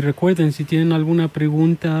 Y recuerden, si tienen alguna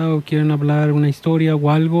pregunta o quieren hablar una historia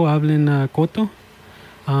o algo, hablen a Coto.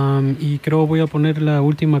 Y creo voy a poner la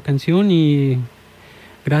última canción, y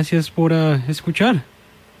gracias por escuchar.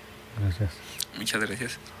 Gracias. Muchas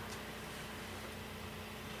gracias.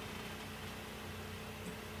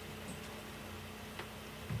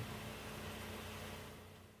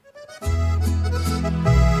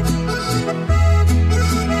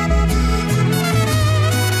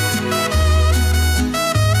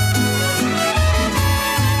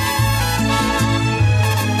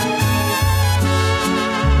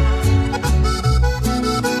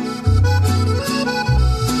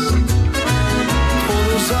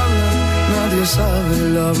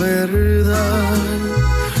 Sabe la verdad,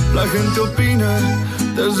 la gente opina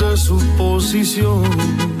desde su posición.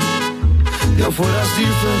 De afuera es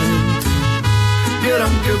diferente,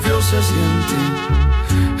 vieran que feo se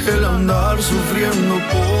siente el andar sufriendo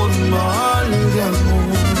por mal de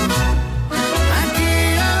amor. Aquí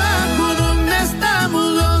abajo donde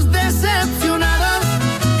estamos los decepcionados,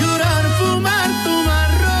 llorar, fumar, tomar,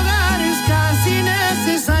 rogar es casi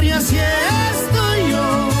necesario. Así estoy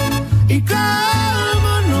yo. Y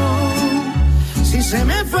cómo no, si se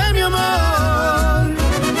me fue mi amor.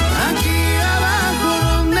 Aquí abajo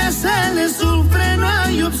donde se le sufre no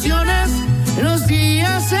hay opciones. Los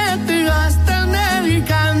días se te gastan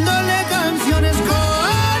dedicándole canciones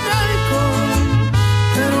con alcohol,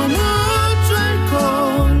 pero mucho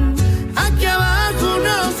alcohol. Aquí abajo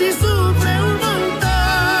no, si sufre un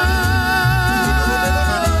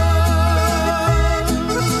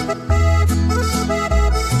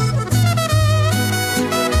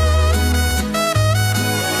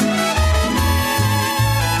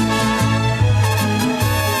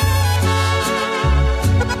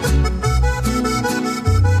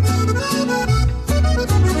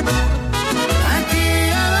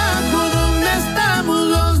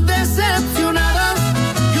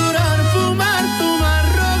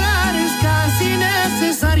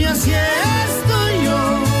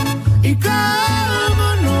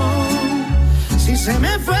se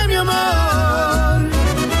me fue mi amor.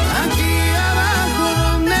 Aquí abajo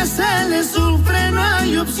donde se le sufre no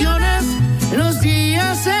hay opción.